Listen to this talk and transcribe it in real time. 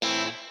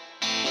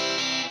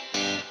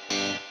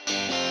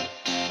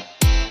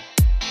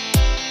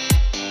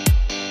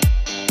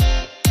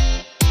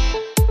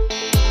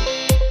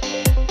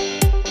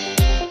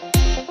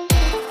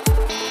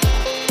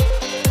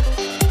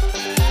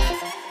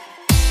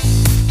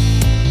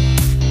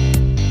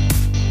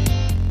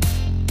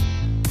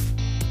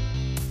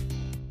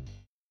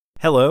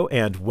Hello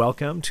and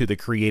welcome to the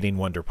Creating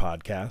Wonder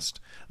podcast.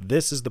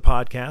 This is the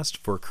podcast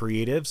for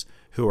creatives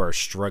who are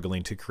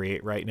struggling to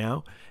create right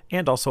now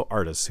and also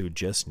artists who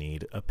just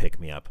need a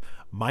pick-me-up.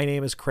 My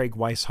name is Craig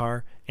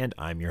Weishar and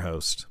I'm your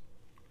host.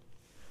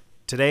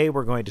 Today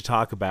we're going to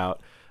talk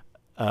about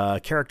a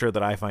character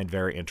that I find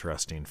very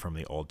interesting from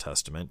the Old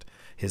Testament.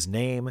 His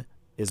name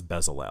is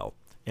Bezalel,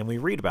 and we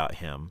read about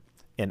him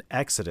in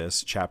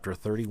Exodus chapter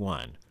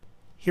 31.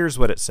 Here's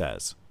what it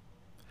says.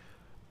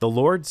 The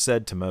Lord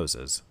said to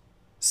Moses,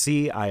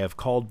 "See, I have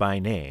called by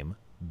name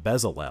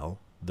Bezalel,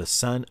 the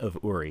son of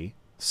Uri,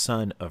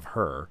 son of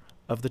Hur,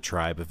 of the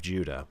tribe of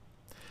Judah.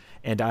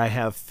 And I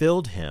have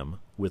filled him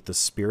with the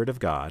Spirit of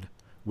God,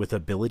 with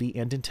ability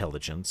and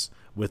intelligence,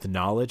 with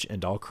knowledge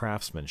and all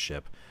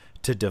craftsmanship,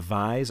 to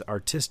devise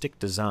artistic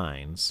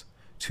designs,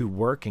 to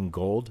work in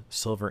gold,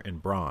 silver,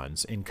 and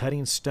bronze, in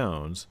cutting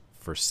stones,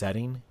 for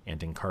setting,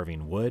 and in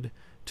carving wood,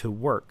 to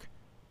work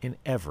in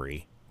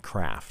every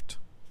craft."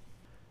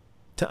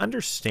 To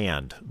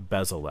understand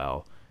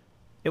Bezalel,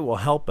 it will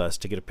help us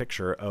to get a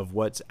picture of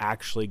what's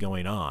actually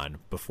going on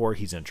before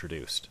he's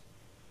introduced.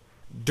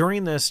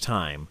 During this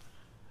time,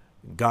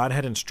 God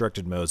had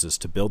instructed Moses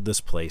to build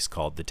this place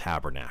called the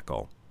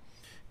Tabernacle.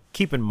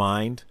 Keep in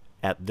mind,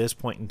 at this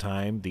point in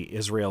time, the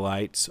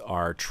Israelites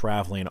are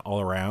traveling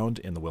all around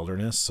in the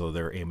wilderness, so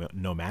they're a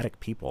nomadic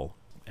people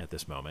at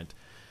this moment.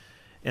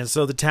 And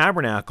so the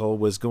Tabernacle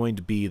was going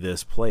to be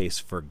this place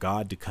for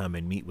God to come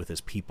and meet with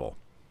his people.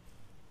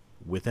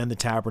 Within the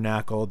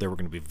tabernacle, there were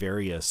going to be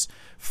various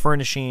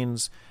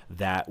furnishings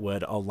that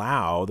would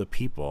allow the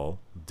people,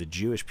 the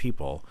Jewish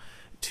people,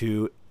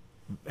 to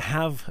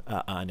have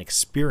an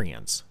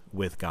experience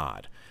with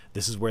God.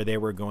 This is where they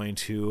were going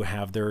to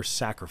have their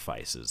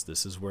sacrifices.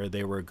 This is where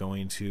they were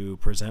going to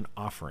present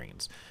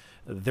offerings.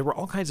 There were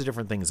all kinds of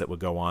different things that would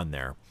go on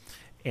there.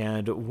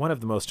 And one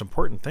of the most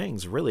important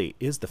things, really,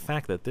 is the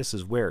fact that this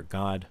is where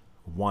God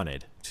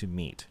wanted to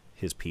meet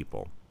his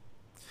people.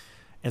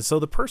 And so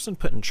the person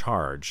put in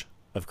charge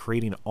of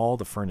creating all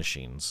the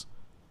furnishings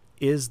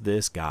is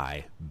this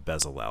guy,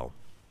 Bezalel.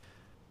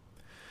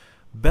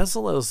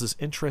 Bezalel is this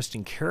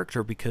interesting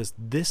character because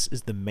this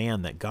is the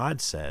man that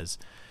God says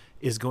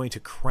is going to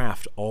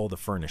craft all the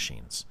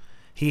furnishings.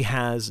 He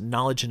has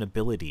knowledge and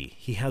ability.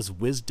 He has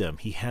wisdom.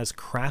 He has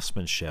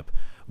craftsmanship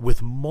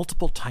with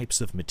multiple types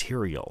of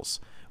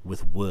materials,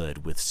 with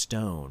wood, with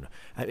stone.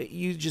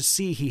 You just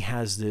see he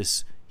has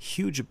this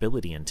huge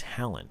ability and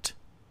talent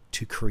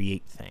to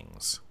create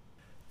things.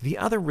 The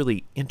other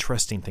really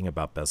interesting thing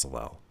about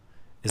Bezalel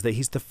is that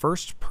he's the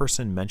first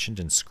person mentioned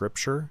in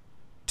Scripture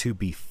to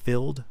be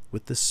filled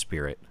with the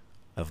Spirit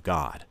of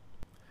God.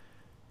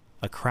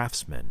 A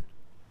craftsman,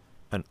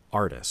 an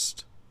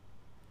artist.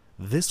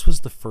 This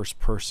was the first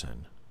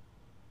person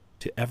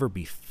to ever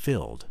be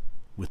filled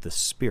with the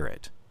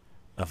Spirit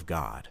of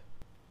God.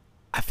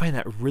 I find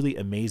that really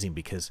amazing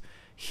because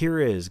here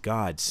is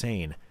God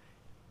saying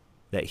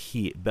that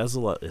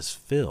Bezalel is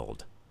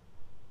filled,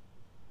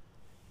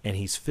 and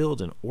he's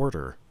filled in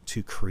order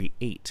to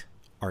create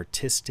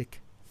artistic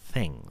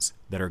things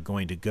that are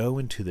going to go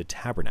into the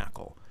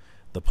tabernacle,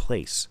 the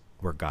place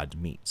where God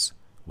meets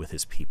with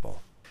his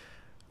people.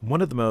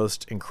 One of the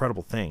most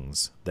incredible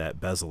things that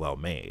Bezalel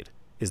made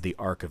is the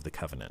Ark of the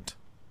Covenant.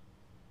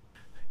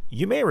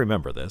 You may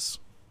remember this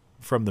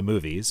from the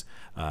movies,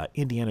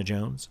 Indiana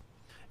Jones.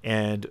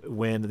 And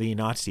when the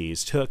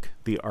Nazis took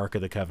the Ark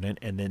of the Covenant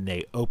and then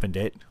they opened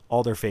it,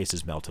 all their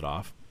faces melted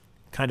off.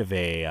 Kind of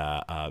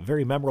a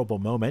very memorable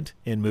moment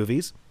in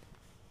movies.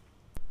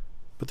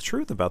 But the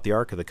truth about the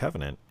Ark of the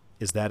Covenant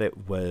is that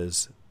it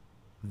was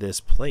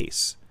this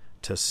place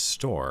to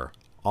store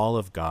all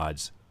of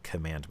God's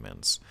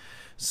commandments.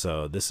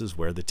 So this is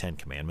where the Ten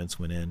Commandments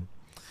went in.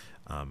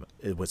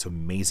 What's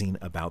amazing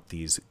about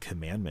these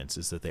commandments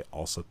is that they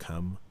also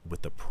come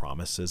with the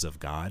promises of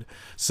God.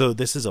 So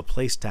this is a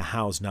place to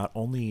house not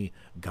only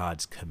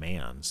God's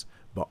commands,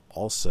 but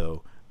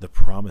also the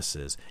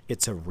promises.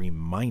 It's a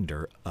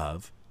reminder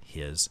of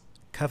his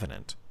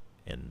covenant.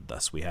 And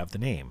thus we have the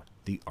name,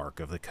 the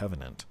Ark of the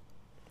Covenant.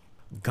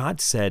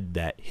 God said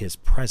that his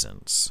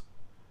presence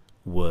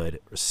would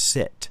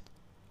sit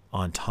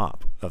on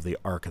top of the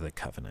Ark of the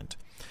Covenant.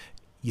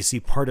 You see,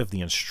 part of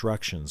the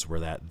instructions were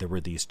that there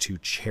were these two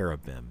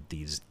cherubim,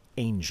 these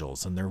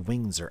angels, and their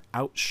wings are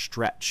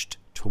outstretched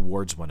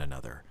towards one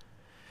another.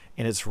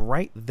 And it's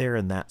right there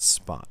in that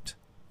spot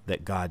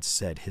that God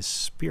said his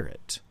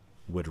Spirit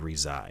would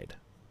reside.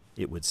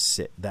 It would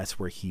sit. That's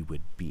where he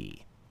would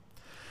be.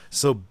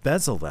 So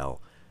Bezalel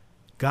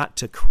got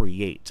to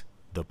create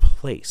the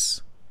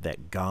place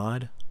that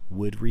God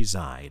would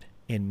reside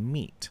and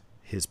meet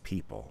his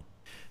people.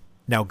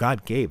 Now,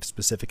 God gave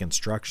specific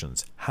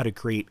instructions how to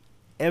create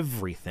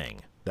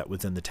everything that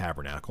was in the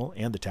tabernacle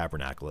and the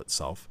tabernacle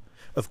itself.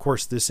 Of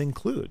course, this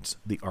includes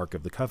the Ark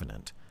of the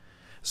Covenant.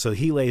 So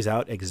he lays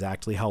out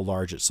exactly how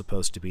large it's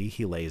supposed to be.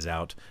 He lays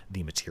out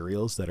the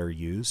materials that are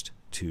used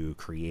to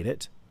create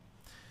it.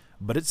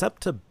 But it's up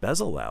to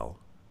Bezalel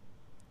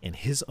in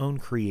his own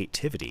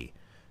creativity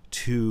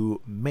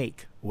to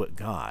make what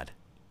God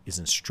is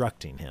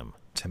instructing him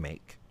to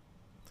make.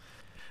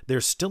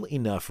 there's still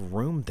enough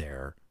room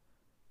there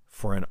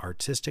for an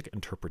artistic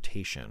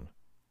interpretation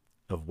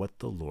of what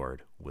the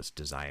Lord was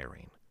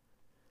desiring.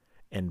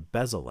 And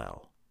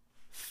Bezalel,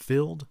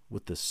 filled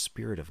with the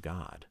Spirit of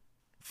God,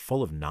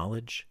 full of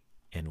knowledge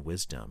and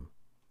wisdom,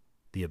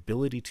 the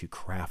ability to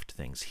craft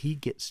things, he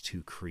gets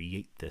to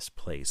create this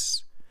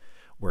place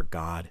where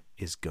God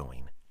is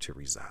going to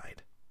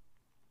reside.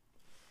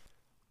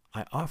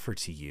 I offer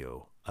to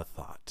you a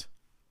thought.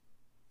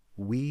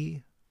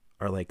 We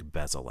are like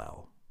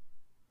Bezalel,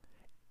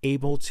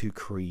 able to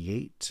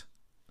create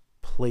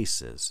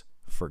places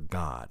for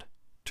God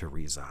to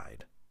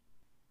reside.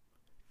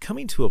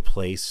 Coming to a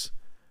place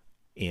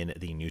in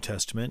the New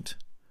Testament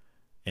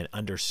and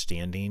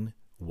understanding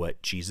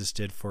what Jesus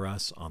did for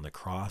us on the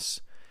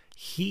cross,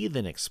 he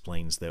then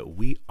explains that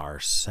we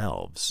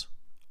ourselves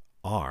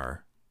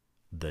are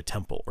the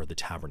temple or the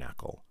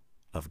tabernacle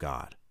of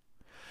God.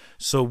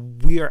 So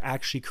we are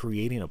actually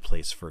creating a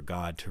place for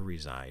God to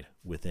reside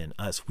within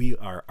us. We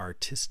are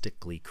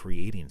artistically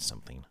creating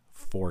something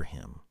for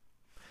him.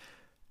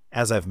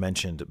 As I've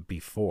mentioned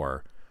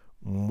before,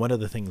 one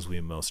of the things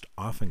we most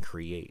often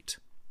create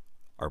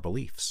are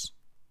beliefs.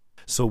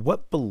 So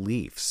what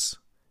beliefs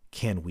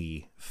can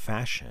we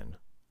fashion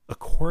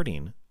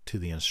according to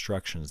the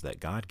instructions that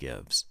God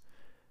gives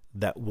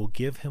that will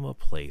give him a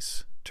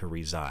place to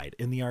reside?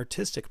 And the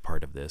artistic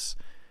part of this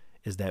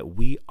is that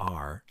we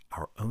are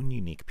our own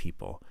unique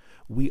people.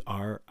 We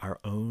are our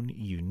own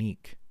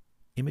unique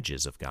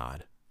images of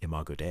God,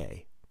 Imago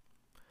Dei.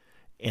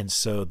 And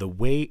so the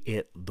way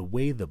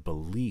the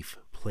belief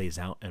plays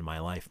out in my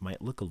life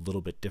might look a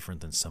little bit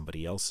different than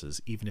somebody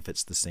else's, even if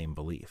it's the same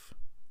belief.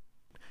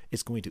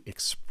 It's going to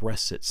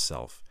express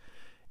itself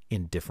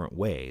in different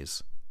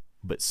ways,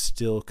 but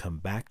still come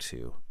back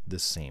to the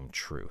same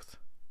truth.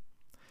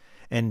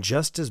 And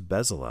just as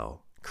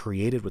Bezalel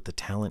created with the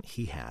talent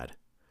he had,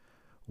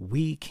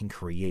 we can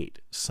create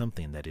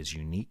something that is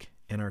unique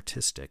and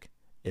artistic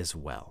as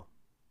well.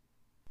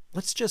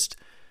 Let's just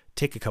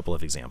take a couple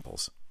of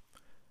examples.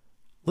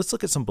 Let's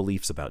look at some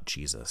beliefs about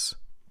Jesus.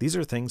 These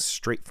are things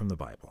straight from the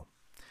Bible.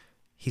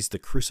 He's the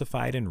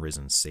crucified and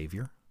risen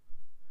Savior.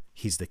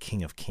 He's the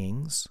King of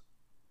Kings.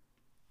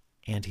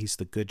 And he's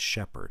the Good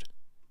Shepherd.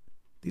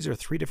 These are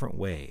three different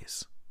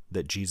ways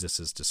that Jesus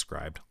is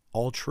described,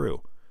 all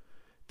true.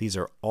 These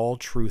are all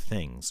true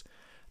things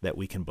that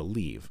we can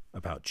believe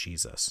about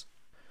Jesus.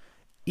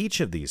 Each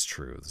of these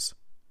truths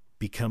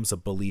becomes a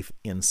belief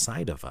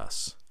inside of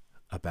us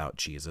about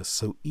Jesus,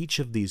 so each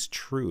of these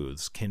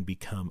truths can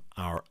become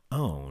our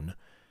own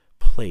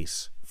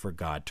place for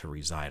God to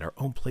reside, our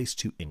own place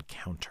to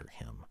encounter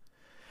him,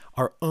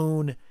 our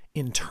own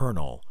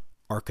internal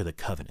Ark of the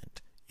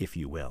Covenant, if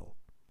you will.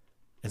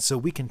 And so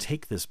we can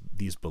take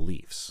these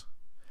beliefs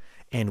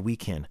and we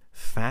can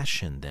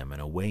fashion them in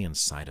a way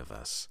inside of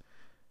us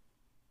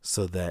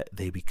so that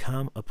they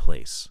become a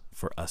place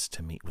for us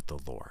to meet with the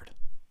Lord.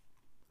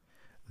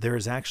 There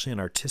is actually an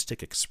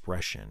artistic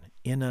expression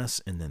in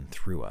us and then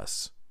through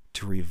us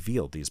to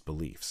reveal these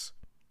beliefs.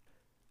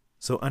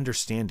 So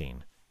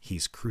understanding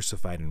he's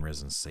crucified and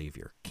risen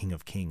Savior, King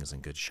of Kings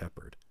and Good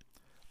Shepherd,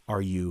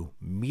 are you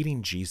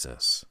meeting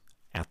Jesus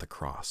at the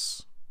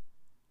cross?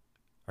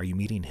 Are you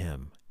meeting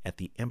him at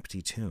the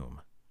empty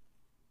tomb?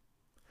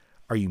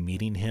 Are you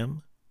meeting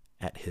him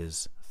at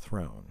his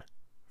throne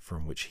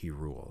from which he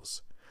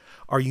rules?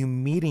 Are you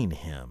meeting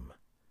him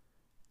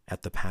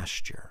at the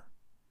pasture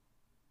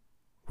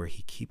where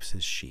he keeps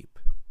his sheep?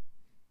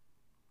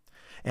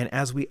 And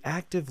as we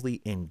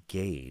actively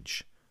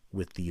engage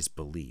with these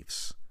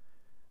beliefs,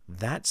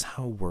 that's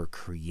how we're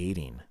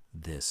creating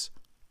this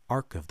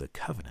Ark of the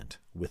Covenant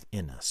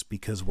within us,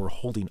 because we're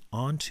holding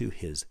on to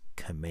his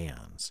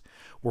commands.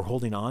 We're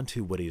holding on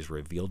to what he's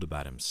revealed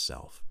about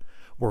himself.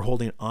 We're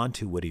holding on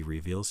to what he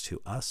reveals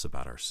to us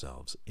about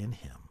ourselves in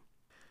him.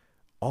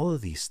 All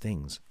of these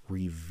things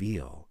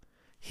reveal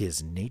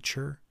his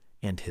nature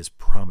and his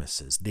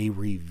promises. They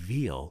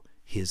reveal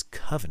his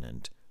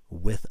covenant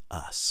with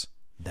us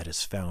that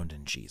is found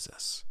in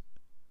Jesus.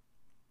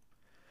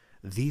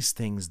 These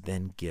things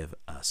then give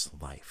us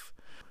life.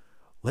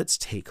 Let's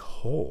take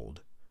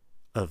hold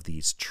of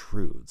these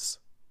truths.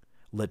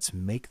 Let's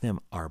make them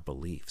our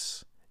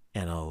beliefs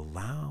and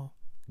allow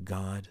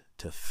God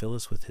to fill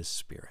us with his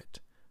Spirit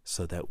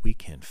so that we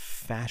can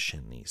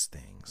fashion these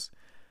things,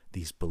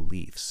 these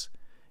beliefs,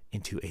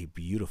 into a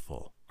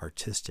beautiful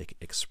artistic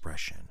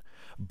expression,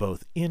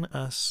 both in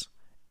us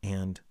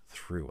and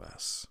through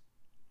us.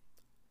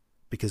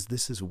 Because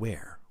this is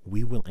where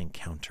we will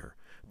encounter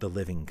the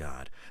living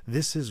God.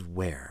 This is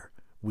where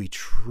we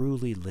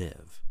truly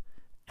live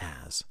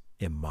as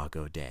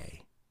Imago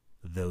Dei,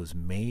 those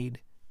made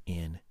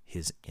in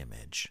his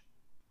image.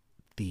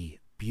 The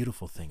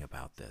beautiful thing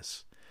about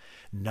this,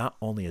 not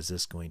only is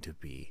this going to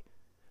be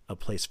a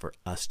place for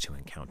us to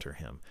encounter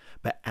him,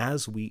 but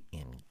as we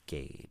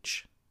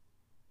engage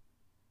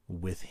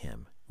with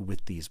him,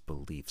 with these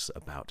beliefs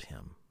about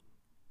him,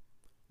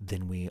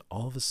 then we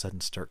all of a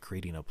sudden start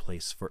creating a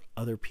place for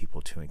other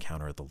people to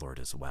encounter the Lord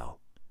as well.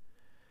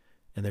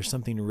 And there's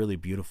something really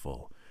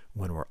beautiful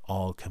when we're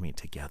all coming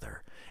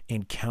together,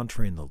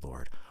 encountering the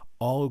Lord,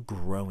 all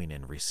growing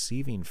and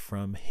receiving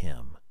from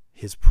him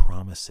his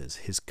promises,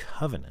 his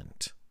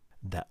covenant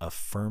that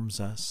affirms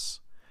us,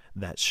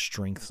 that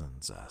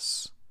strengthens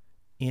us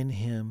in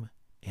him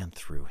and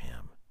through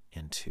him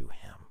and to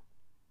him.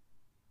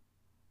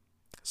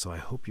 So I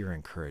hope you're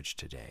encouraged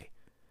today.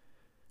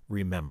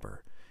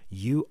 Remember,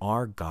 you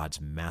are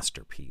God's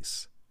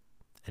masterpiece.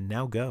 And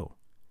now go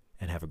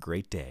and have a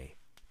great day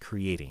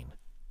creating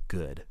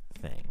good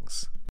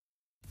things.